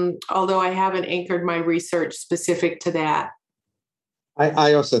 although I haven't anchored my research specific to that.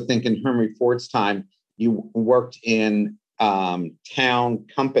 I also think in Henry Ford's time, you worked in town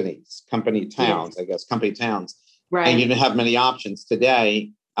companies, company towns, yes. I guess, company towns. Right. And you didn't have many options.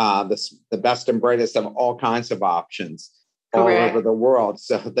 Today, the best and brightest have all kinds of options. Correct. All over the world.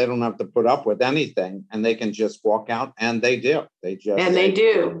 So they don't have to put up with anything and they can just walk out, and they do. They do. And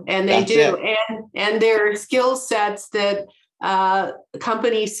there are skill sets that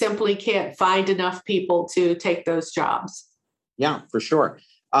companies simply can't find enough people to take those jobs. Yeah, for sure.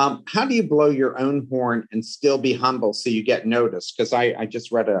 How do you blow your own horn and still be humble so you get noticed? Because I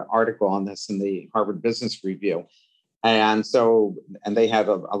just read an article on this in the Harvard Business Review. And they have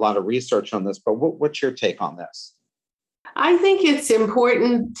a lot of research on this, but what's your take on this? I think it's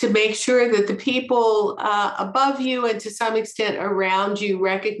important to make sure that the people above you and to some extent around you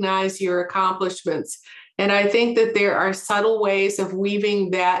recognize your accomplishments. And I think that there are subtle ways of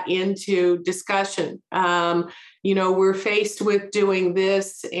weaving that into discussion. We're faced with doing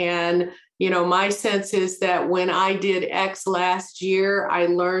this, and my sense is that when I did X last year, I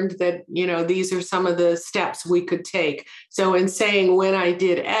learned that, these are some of the steps we could take. So in saying when I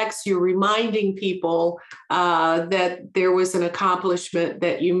did X, you're reminding people that there was an accomplishment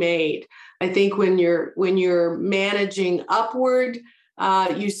that you made. I think when you're managing upward,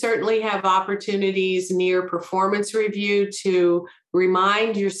 you certainly have opportunities near performance review to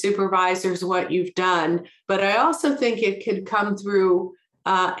remind your supervisors what you've done. But I also think it could come through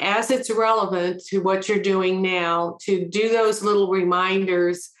as it's relevant to what you're doing now, to do those little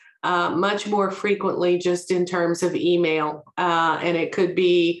reminders much more frequently, just in terms of email. And it could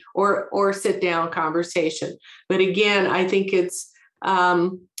be, or sit down conversation. But again, I think it's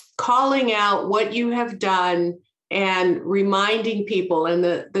calling out what you have done and reminding people. And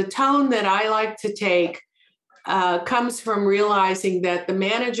the tone that I like to take comes from realizing that the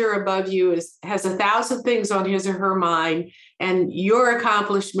manager above you has 1,000 things on his or her mind, and your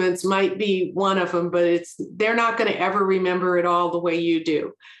accomplishments might be one of them, but they're not going to ever remember it all the way you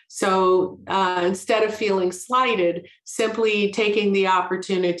do. So instead of feeling slighted, simply taking the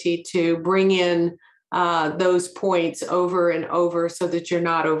opportunity to bring in those points over and over so that you're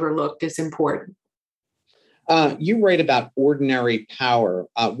not overlooked is important. You write about ordinary power.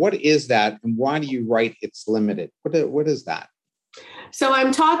 What is that, and why do you write it's limited? What is that? So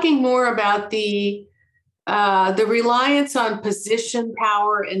I'm talking more about the reliance on position,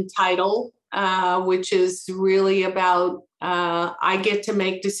 power, and title, which is really about I get to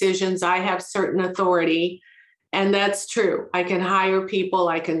make decisions. I have certain authority, and that's true. I can hire people.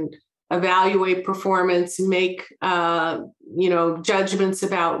 I can evaluate performance, make judgments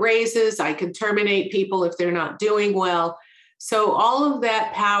about raises. I can terminate people if they're not doing well. So all of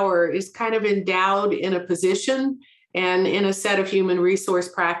that power is kind of endowed in a position and in a set of human resource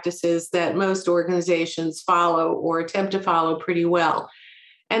practices that most organizations follow or attempt to follow pretty well.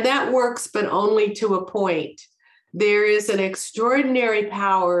 And that works, but only to a point. There is an extraordinary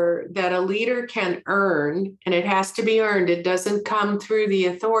power that a leader can earn, and it has to be earned. It doesn't come through the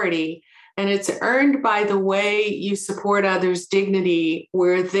authority, and it's earned by the way you support others' dignity,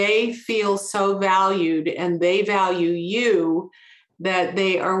 where they feel so valued and they value you that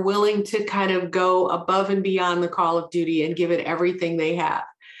they are willing to kind of go above and beyond the call of duty and give it everything they have.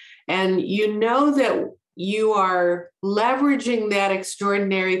 And you know that you are leveraging that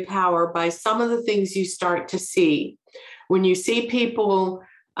extraordinary power by some of the things you start to see. When you see people,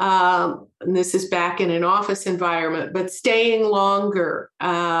 and this is back in an office environment, but staying longer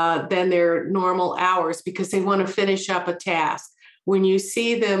than their normal hours because they want to finish up a task. When you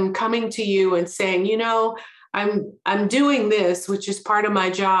see them coming to you and saying, I'm doing this, which is part of my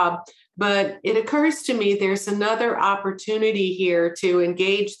job, but it occurs to me there's another opportunity here to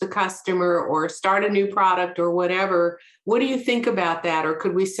engage the customer or start a new product or whatever. What do you think about that? Or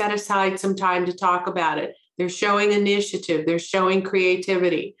could we set aside some time to talk about it? They're showing initiative, they're showing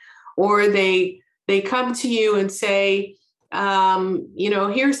creativity, or they come to you and say,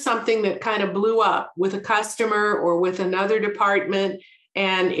 here's something that kind of blew up with a customer or with another department,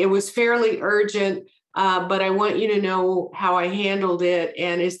 and it was fairly urgent, but I want you to know how I handled it.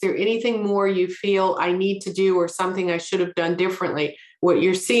 And is there anything more you feel I need to do or something I should have done differently? What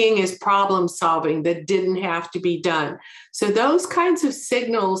you're seeing is problem solving that didn't have to be done. So those kinds of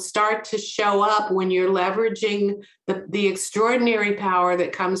signals start to show up when you're leveraging the extraordinary power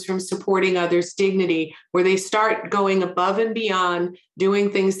that comes from supporting others' dignity, where they start going above and beyond,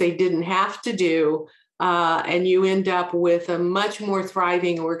 doing things they didn't have to do, and you end up with a much more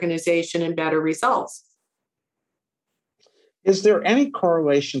thriving organization and better results. Is there any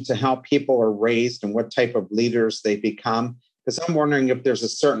correlation to how people are raised and what type of leaders they become? Because I'm wondering if there's a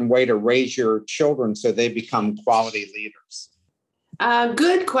certain way to raise your children so they become quality leaders.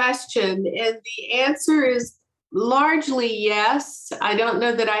 Good question. And the answer is largely yes. I don't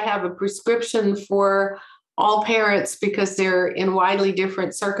know that I have a prescription for all parents because they're in widely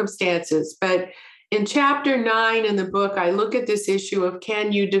different circumstances. But in chapter 9 in the book, I look at this issue of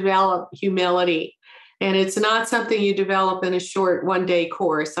can you develop humility? And it's not something you develop in a short one-day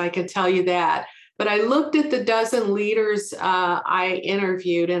course. I can tell you that. But I looked at the dozen leaders I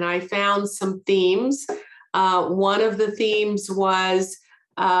interviewed, and I found some themes. One of the themes was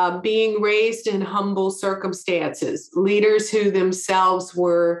being raised in humble circumstances, leaders who themselves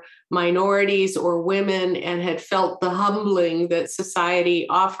were minorities or women and had felt the humbling that society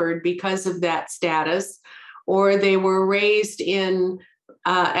offered because of that status, or they were raised in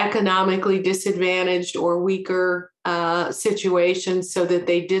economically disadvantaged or weaker situations so that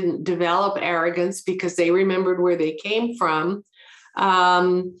they didn't develop arrogance because they remembered where they came from.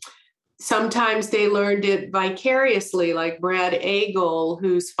 Sometimes they learned it vicariously, like Brad Agel,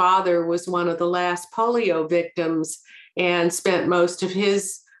 whose father was one of the last polio victims and spent most of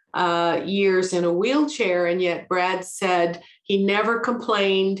his years in a wheelchair. And yet Brad said he never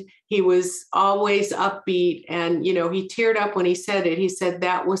complained. He was always upbeat. And, he teared up when he said it. He said,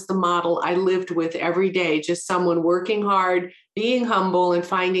 that was the model I lived with every day, just someone working hard, being humble, and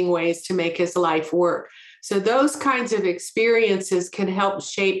finding ways to make his life work. So those kinds of experiences can help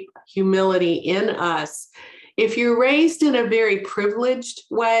shape humility in us. If you're raised in a very privileged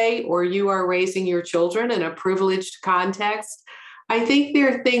way, or you are raising your children in a privileged context, I think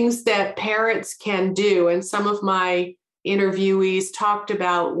there are things that parents can do. And some of my interviewees talked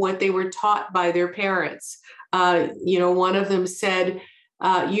about what they were taught by their parents. One of them said,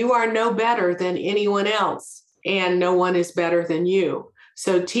 you are no better than anyone else, and no one is better than you.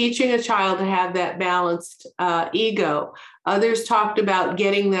 So teaching a child to have that balanced ego. Others talked about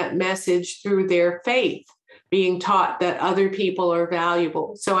getting that message through their faith, being taught that other people are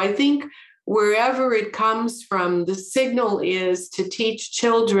valuable. So I think wherever it comes from, the signal is to teach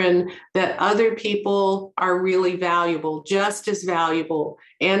children that other people are really valuable, just as valuable,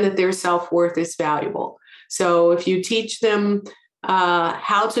 and that their self-worth is valuable. So if you teach them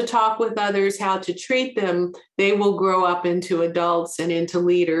how to talk with others, how to treat them, they will grow up into adults and into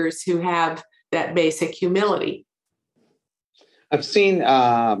leaders who have that basic humility. I've seen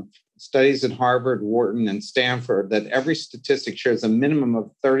studies at Harvard, Wharton, and Stanford that every statistic shows a minimum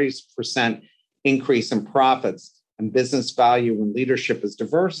of 30% increase in profits and business value when leadership is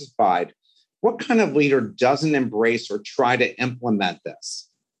diversified. What kind of leader doesn't embrace or try to implement this?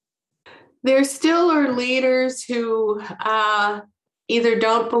 There still are leaders who either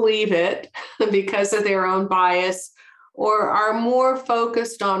don't believe it because of their own bias, or are more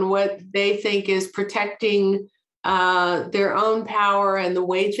focused on what they think is protecting their own power and the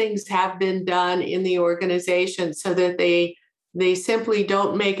way things have been done in the organization, so that they simply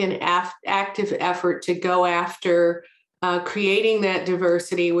don't make an active effort to go after creating that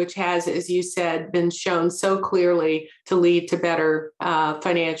diversity, which has, as you said, been shown so clearly to lead to better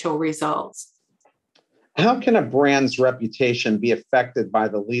financial results. How can a brand's reputation be affected by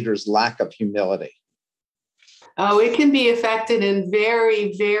the leader's lack of humility? Oh, it can be affected in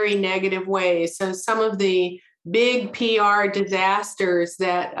very, very negative ways. So some of the big PR disasters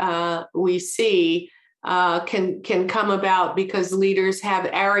that we see can come about because leaders have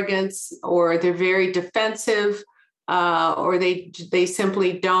arrogance, or they're very defensive, or they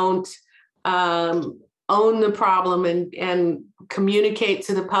simply don't own the problem and communicate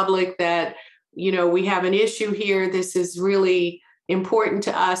to the public that, we have an issue here. This is really important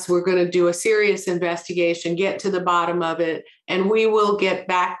to us. We're going to do a serious investigation, get to the bottom of it, and we will get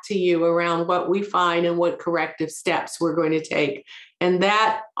back to you around what we find and what corrective steps we're going to take. And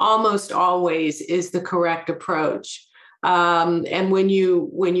that almost always is the correct approach. And when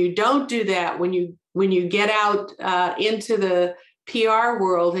you don't do that, when you get out into the PR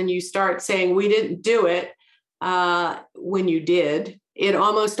world and you start saying we didn't do it when you did, it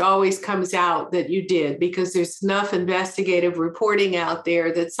almost always comes out that you did, because there's enough investigative reporting out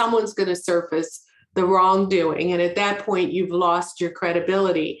there that someone's going to surface the wrongdoing. And at that point, you've lost your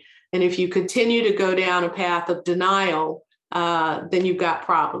credibility. And if you continue to go down a path of denial, then you've got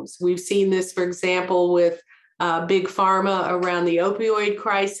problems. We've seen this, for example, with big pharma around the opioid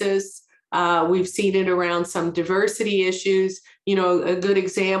crisis. We've seen it around some diversity issues. A good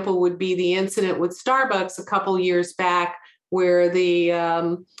example would be the incident with Starbucks a couple years back, where the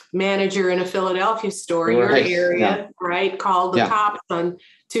manager in a Philadelphia store, your area, right, called the cops on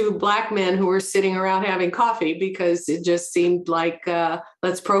two Black men who were sitting around having coffee because it just seemed like,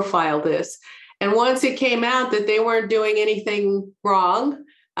 let's profile this. And once it came out that they weren't doing anything wrong,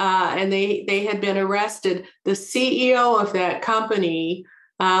 and they had been arrested, the CEO of that company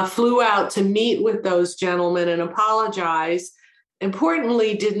flew out to meet with those gentlemen and apologize.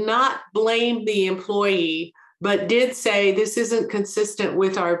 Importantly, did not blame the employee, but did say this isn't consistent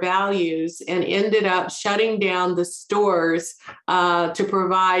with our values, and ended up shutting down the stores to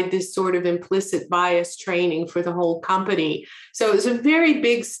provide this sort of implicit bias training for the whole company. So it was a very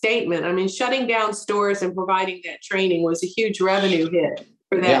big statement. I mean, shutting down stores and providing that training was a huge revenue hit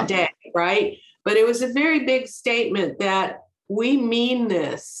for that day, right? But it was a very big statement that we mean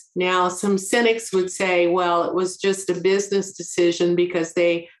this. Now, some cynics would say, well, it was just a business decision because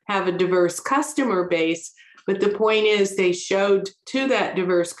they have a diverse customer base. But the point is, they showed to that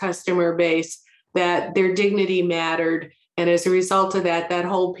diverse customer base that their dignity mattered. And as a result of that, that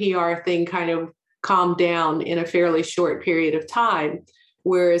whole PR thing kind of calmed down in a fairly short period of time.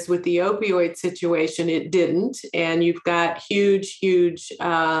 Whereas with the opioid situation, it didn't. And you've got huge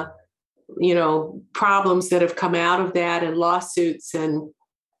problems that have come out of that, and lawsuits and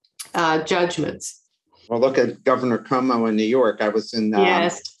judgments. Well, look at Governor Cuomo in New York. I was in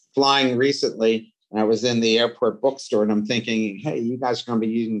flying recently. And I was in the airport bookstore, and I'm thinking, hey, you guys are going to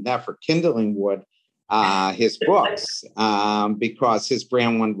be using that for kindling wood, his books, because his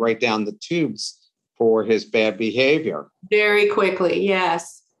brand went right down the tubes for his bad behavior. Very quickly.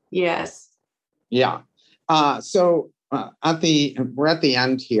 Yes. Yeah. So we're at the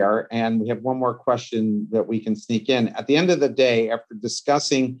end here, and we have one more question that we can sneak in. At the end of the day, after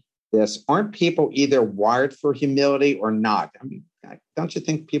discussing this, aren't people either wired for humility or not? I mean, don't you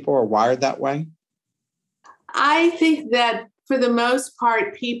think people are wired that way? I think that for the most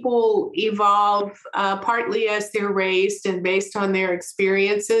part, people evolve partly as they're raised and based on their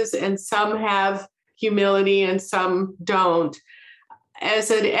experiences, and some have humility and some don't.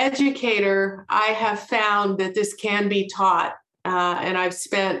 As an educator, I have found that this can be taught, and I've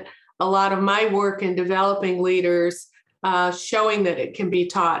spent a lot of my work in developing leaders showing that it can be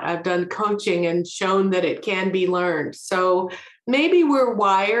taught. I've done coaching and shown that it can be learned. So maybe we're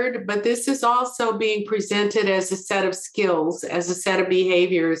wired, but this is also being presented as a set of skills, as a set of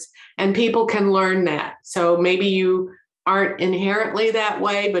behaviors, and people can learn that. So maybe you aren't inherently that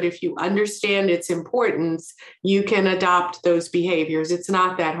way, but if you understand its importance, you can adopt those behaviors. It's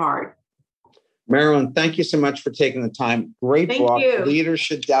not that hard. Marilyn, thank you so much for taking the time. Great book. Leaders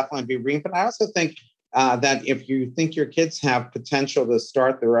should definitely be reading. But I also think that if you think your kids have potential to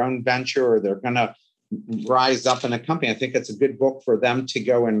start their own venture, or they're going to rise up in a company, I think it's a good book for them to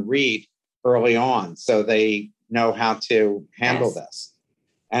go and read early on, so they know how to handle this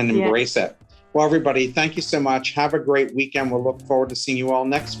and embrace it. Well, everybody, thank you so much. Have a great weekend. We'll look forward to seeing you all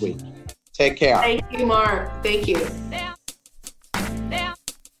next week. Take care. Thank you, Mark. Thank you.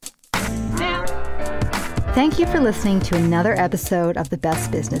 Thank you for listening to another episode of The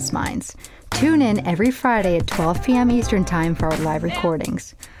Best Business Minds. Tune in every Friday at 12 p.m. Eastern Time for our live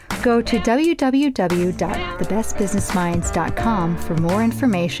recordings. Go to www.thebestbusinessminds.com for more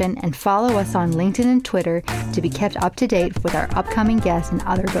information, and follow us on LinkedIn and Twitter to be kept up to date with our upcoming guests and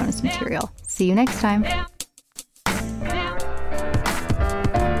other bonus material. See you next time.